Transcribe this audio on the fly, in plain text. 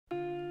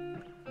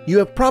You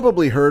have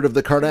probably heard of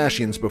the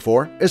Kardashians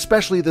before,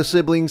 especially the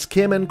siblings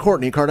Kim and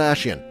Kourtney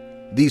Kardashian.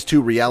 These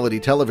two reality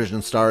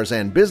television stars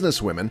and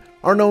businesswomen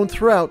are known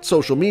throughout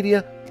social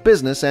media,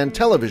 business, and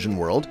television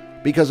world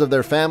because of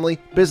their family,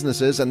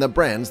 businesses, and the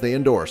brands they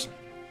endorse.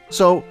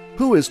 So,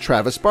 who is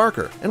Travis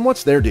Barker and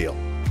what's their deal?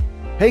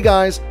 Hey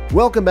guys,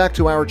 welcome back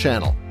to our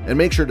channel, and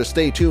make sure to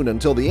stay tuned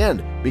until the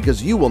end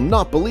because you will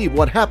not believe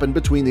what happened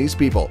between these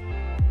people.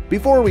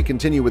 Before we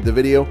continue with the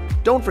video,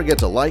 don't forget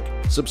to like,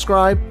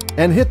 subscribe,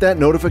 and hit that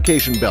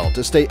notification bell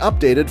to stay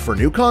updated for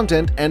new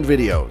content and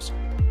videos.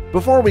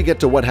 Before we get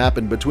to what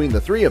happened between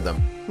the three of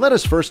them, let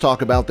us first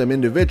talk about them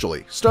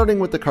individually, starting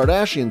with the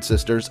Kardashian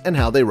sisters and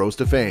how they rose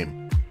to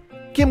fame.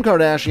 Kim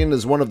Kardashian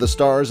is one of the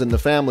stars in the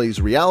family's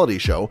reality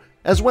show,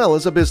 as well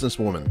as a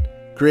businesswoman,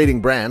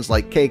 creating brands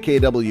like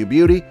KKW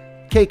Beauty,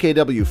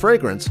 KKW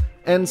Fragrance,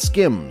 and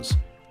SKIMS.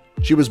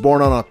 She was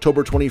born on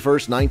October 21,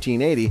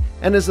 1980,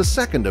 and is the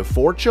second of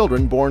 4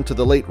 children born to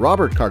the late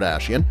Robert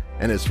Kardashian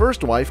and his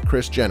first wife,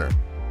 Kris Jenner.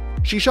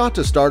 She shot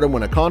to stardom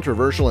when a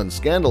controversial and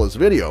scandalous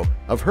video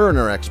of her and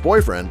her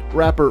ex-boyfriend,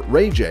 rapper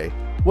Ray J,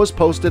 was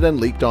posted and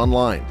leaked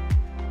online.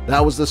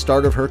 That was the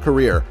start of her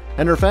career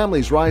and her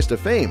family's rise to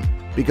fame,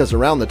 because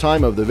around the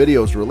time of the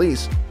video's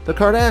release, the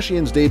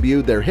Kardashians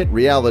debuted their hit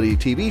reality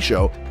TV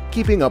show,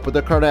 Keeping Up with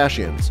the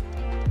Kardashians.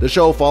 The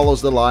show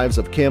follows the lives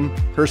of Kim,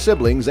 her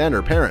siblings, and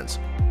her parents,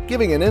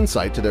 giving an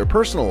insight to their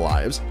personal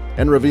lives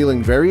and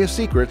revealing various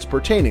secrets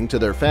pertaining to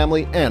their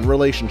family and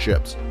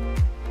relationships.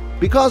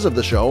 Because of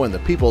the show and the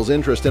people's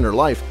interest in her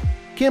life,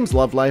 Kim's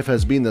love life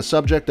has been the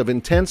subject of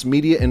intense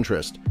media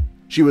interest.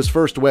 She was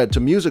first wed to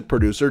music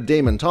producer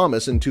Damon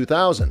Thomas in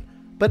 2000,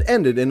 but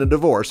ended in a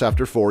divorce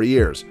after 4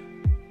 years.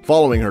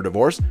 Following her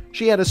divorce,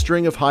 she had a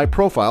string of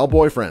high-profile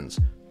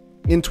boyfriends.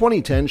 In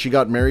 2010, she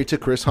got married to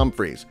Kris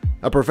Humphries,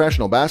 a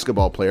professional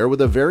basketball player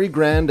with a very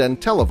grand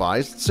and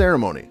televised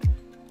ceremony.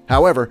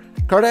 However,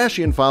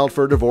 Kardashian filed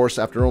for divorce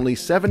after only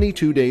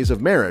 72 days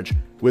of marriage,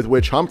 with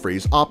which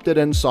Humphries opted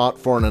and sought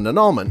for an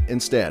annulment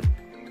instead.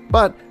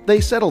 But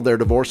they settled their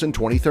divorce in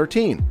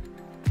 2013.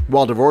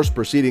 While divorce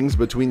proceedings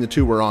between the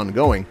two were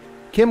ongoing,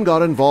 Kim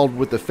got involved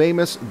with the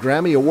famous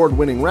Grammy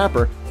Award-winning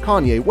rapper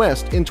Kanye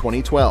West in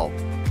 2012.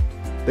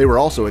 They were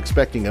also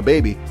expecting a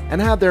baby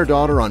and had their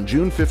daughter on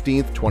June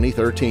 15,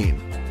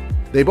 2013.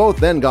 They both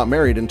then got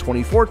married in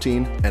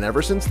 2014, and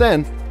ever since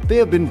then, they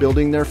have been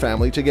building their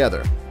family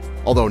together.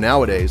 Although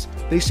nowadays,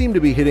 they seem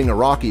to be hitting a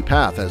rocky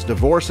path as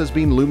divorce has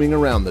been looming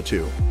around the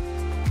two.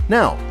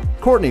 Now,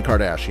 Kourtney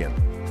Kardashian,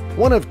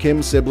 one of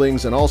Kim's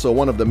siblings and also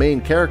one of the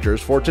main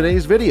characters for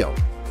today's video.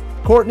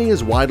 Kourtney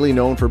is widely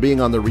known for being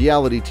on the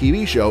reality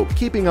TV show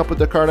Keeping Up with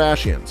the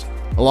Kardashians,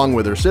 along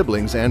with her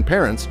siblings and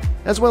parents,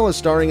 as well as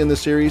starring in the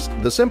series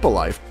The Simple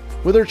Life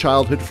with her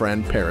childhood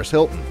friend Paris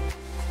Hilton.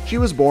 She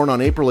was born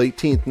on April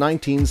 18,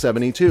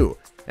 1972,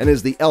 and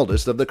is the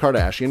eldest of the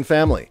Kardashian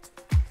family.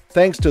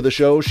 Thanks to the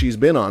show she's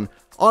been on,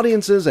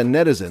 audiences and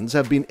netizens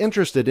have been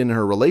interested in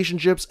her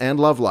relationships and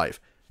love life,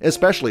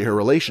 especially her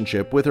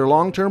relationship with her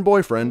long-term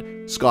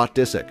boyfriend, Scott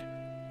Disick.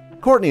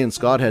 Kourtney and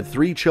Scott had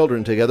 3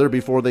 children together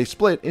before they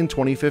split in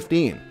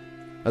 2015.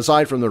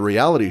 Aside from the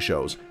reality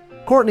shows,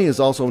 Kourtney is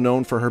also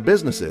known for her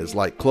businesses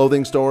like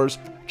clothing stores,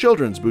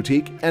 children's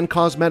boutique, and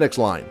cosmetics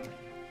line.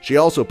 She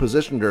also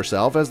positioned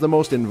herself as the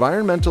most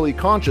environmentally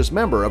conscious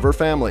member of her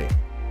family.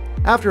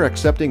 After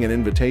accepting an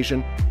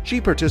invitation,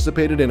 she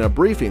participated in a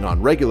briefing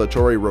on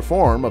regulatory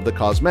reform of the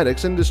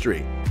cosmetics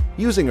industry,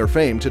 using her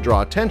fame to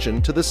draw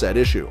attention to the said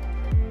issue.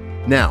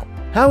 Now,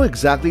 how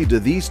exactly do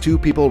these two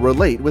people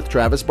relate with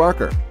Travis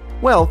Barker?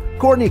 Well,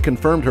 Kourtney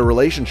confirmed her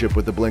relationship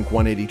with the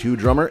Blink-182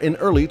 drummer in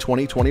early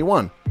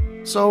 2021.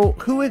 So,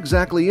 who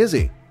exactly is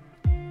he?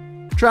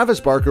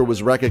 Travis Barker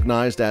was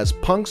recognized as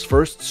punk's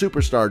first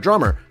superstar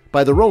drummer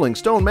by the Rolling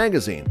Stone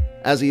magazine,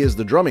 as he is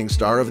the drumming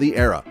star of the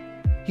era.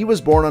 He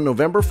was born on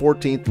November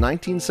 14,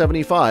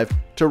 1975,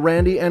 to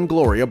Randy and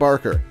Gloria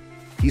Barker.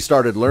 He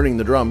started learning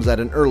the drums at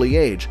an early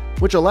age,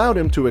 which allowed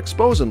him to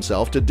expose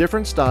himself to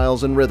different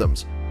styles and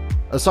rhythms.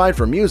 Aside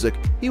from music,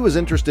 he was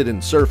interested in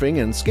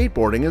surfing and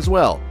skateboarding as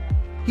well.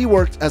 He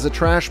worked as a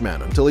trash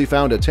man until he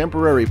found a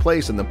temporary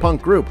place in the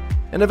punk group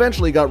and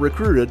eventually got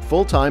recruited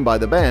full-time by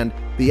the band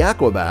The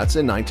Aquabats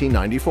in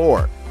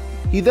 1994.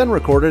 He then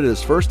recorded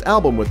his first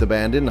album with the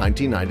band in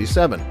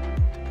 1997.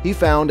 He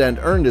found and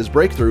earned his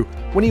breakthrough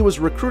when he was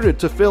recruited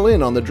to fill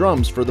in on the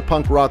drums for the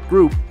punk rock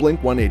group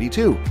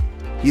Blink-182.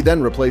 He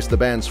then replaced the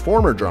band's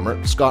former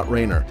drummer, Scott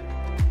Raynor.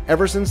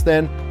 Ever since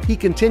then, he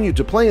continued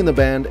to play in the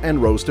band and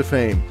rose to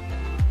fame.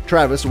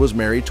 Travis was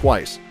married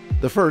twice,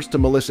 the first to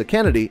Melissa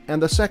Kennedy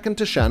and the second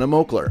to Shanna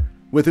Moakler,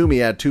 with whom he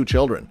had 2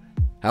 children.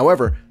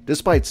 However,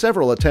 despite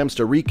several attempts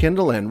to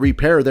rekindle and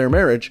repair their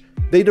marriage,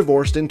 they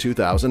divorced in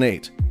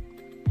 2008.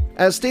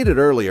 As stated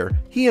earlier,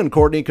 he and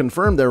Kourtney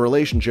confirmed their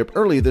relationship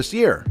early this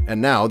year,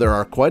 and now there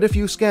are quite a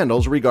few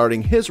scandals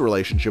regarding his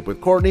relationship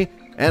with Kourtney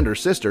and her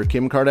sister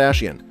Kim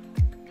Kardashian.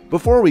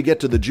 Before we get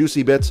to the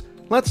juicy bits,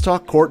 let's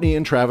talk Kourtney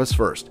and Travis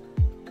first.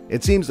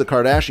 It seems the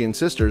Kardashian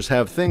sisters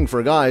have a thing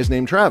for guys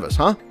named Travis,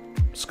 huh?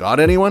 Scott,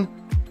 anyone?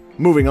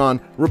 Moving on,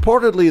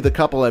 reportedly the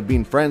couple had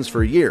been friends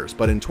for years,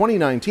 but in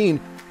 2019,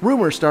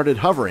 rumors started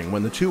hovering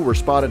when the two were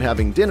spotted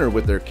having dinner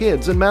with their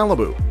kids in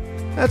Malibu.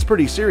 That's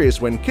pretty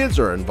serious when kids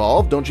are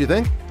involved, don't you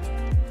think?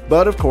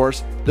 But of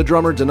course, the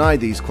drummer denied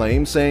these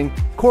claims, saying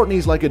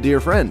Kourtney's like a dear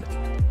friend.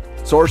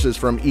 Sources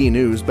from E!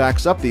 News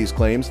backs up these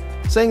claims,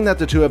 saying that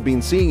the two have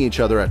been seeing each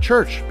other at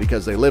church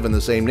because they live in the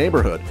same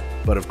neighborhood,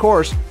 but of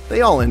course,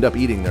 they all end up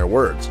eating their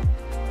words.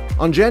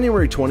 On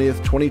January 20th,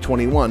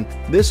 2021,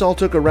 this all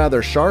took a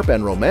rather sharp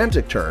and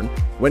romantic turn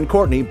when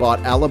Kourtney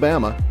bought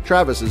Alabama,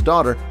 Travis's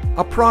daughter,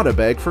 a Prada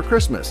bag for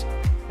Christmas,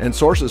 and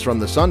sources from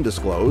The Sun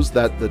disclosed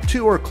that the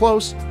two are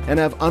close and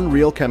have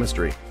unreal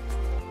chemistry.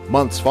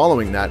 Months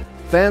following that,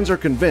 fans are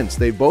convinced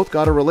they've both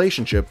got a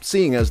relationship,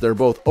 seeing as they're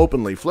both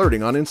openly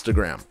flirting on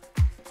Instagram.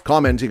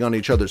 Commenting on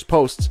each other's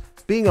posts,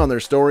 being on their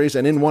stories,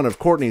 and in one of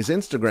Kourtney's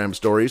Instagram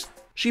stories,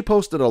 she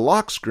posted a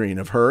lock screen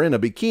of her in a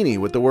bikini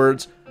with the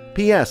words,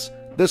 "P.S.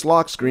 This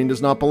lock screen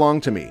does not belong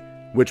to me,"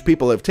 which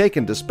people have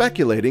taken to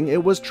speculating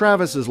it was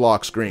Travis's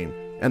lock screen,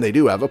 and they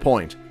do have a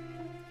point.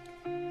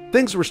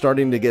 Things were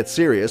starting to get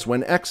serious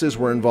when exes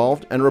were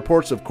involved, and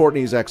reports of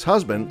Kourtney's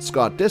ex-husband,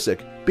 Scott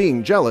Disick,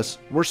 being jealous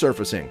were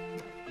surfacing.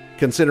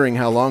 Considering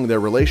how long their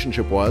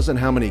relationship was and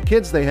how many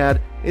kids they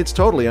had, it's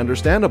totally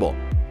understandable.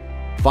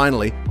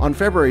 Finally, on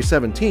February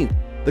 17th,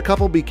 the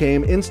couple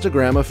became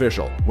Instagram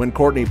official when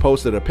Kourtney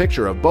posted a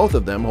picture of both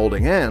of them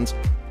holding hands,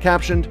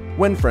 captioned,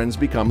 "When friends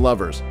become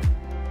lovers."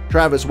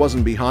 Travis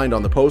wasn't behind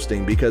on the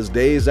posting because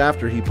days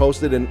after he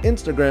posted an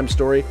Instagram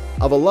story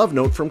of a love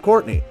note from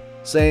Kourtney,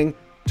 saying,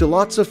 "To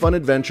lots of fun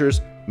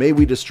adventures, may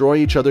we destroy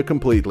each other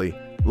completely.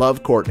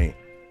 Love, Kourtney."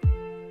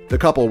 The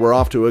couple were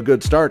off to a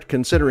good start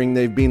considering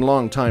they've been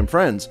longtime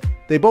friends.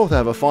 They both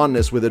have a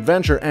fondness with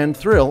adventure and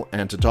thrill,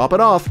 and to top it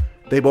off,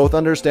 they both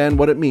understand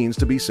what it means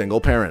to be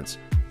single parents.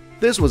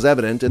 This was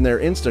evident in their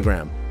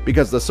Instagram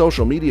because the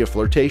social media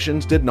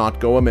flirtations did not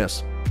go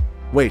amiss.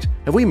 Wait,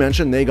 have we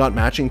mentioned they got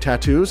matching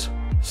tattoos?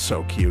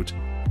 So cute.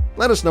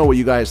 Let us know what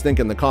you guys think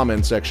in the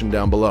comments section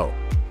down below.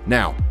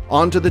 Now,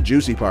 on to the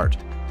juicy part.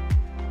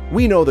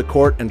 We know the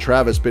Kourt and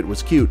Travis bit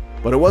was cute,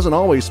 but it wasn't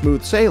always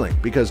smooth sailing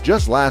because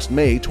just last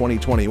May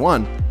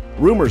 2021,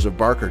 rumors of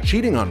Barker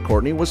cheating on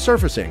Kourtney was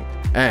surfacing,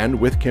 and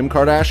with Kim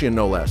Kardashian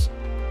no less.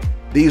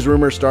 These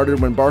rumors started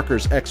when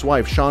Barker's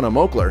ex-wife Shauna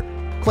Moakler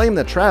claimed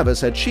that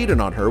Travis had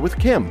cheated on her with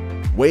Kim,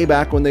 way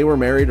back when they were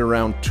married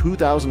around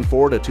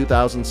 2004 to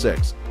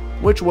 2006,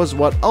 which was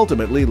what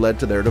ultimately led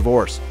to their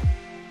divorce.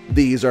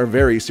 These are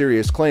very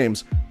serious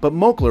claims, but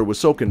Moakler was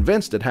so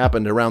convinced it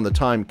happened around the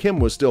time Kim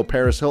was still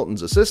Paris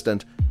Hilton's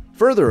assistant,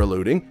 further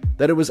alluding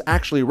that it was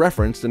actually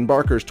referenced in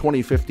Barker's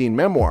 2015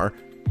 memoir,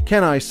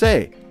 Can I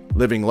Say?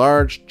 Living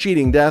Large,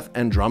 Cheating Death,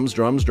 and Drums,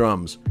 Drums,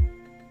 Drums.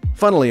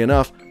 Funnily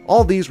enough,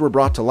 all these were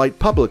brought to light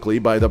publicly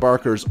by the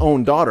Barker's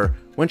own daughter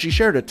when she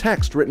shared a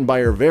text written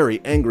by her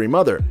very angry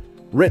mother.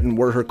 Written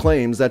were her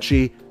claims that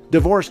she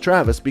divorced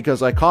Travis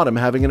because I caught him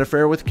having an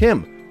affair with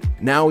Kim.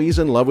 Now he's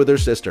in love with her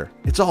sister.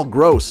 It's all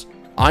gross.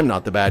 I'm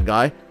not the bad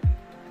guy.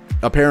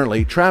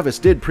 Apparently, Travis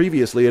did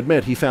previously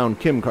admit he found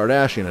Kim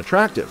Kardashian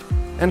attractive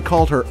and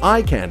called her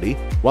eye candy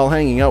while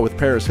hanging out with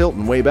Paris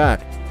Hilton way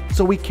back,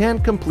 so we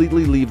can't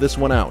completely leave this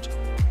one out.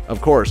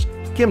 Of course,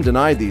 Kim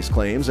denied these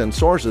claims and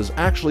sources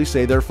actually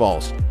say they're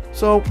false,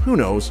 so who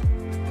knows.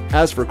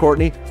 As for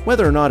Kourtney,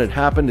 whether or not it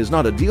happened is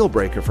not a deal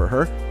breaker for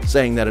her,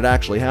 saying that it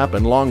actually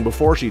happened long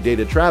before she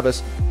dated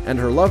Travis, and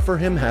her love for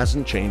him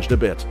hasn't changed a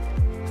bit.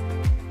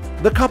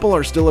 The couple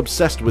are still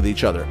obsessed with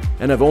each other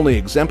and have only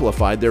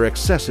exemplified their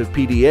excessive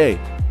PDA.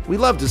 We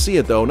love to see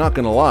it though, not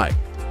gonna lie.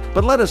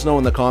 But let us know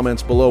in the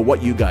comments below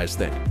what you guys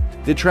think.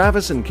 Did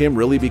Travis and Kim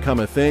really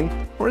become a thing,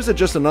 or is it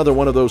just another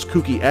one of those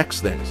kooky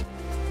X things?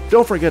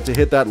 Don't forget to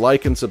hit that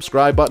like and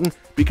subscribe button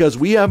because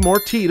we have more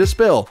tea to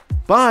spill.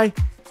 Bye!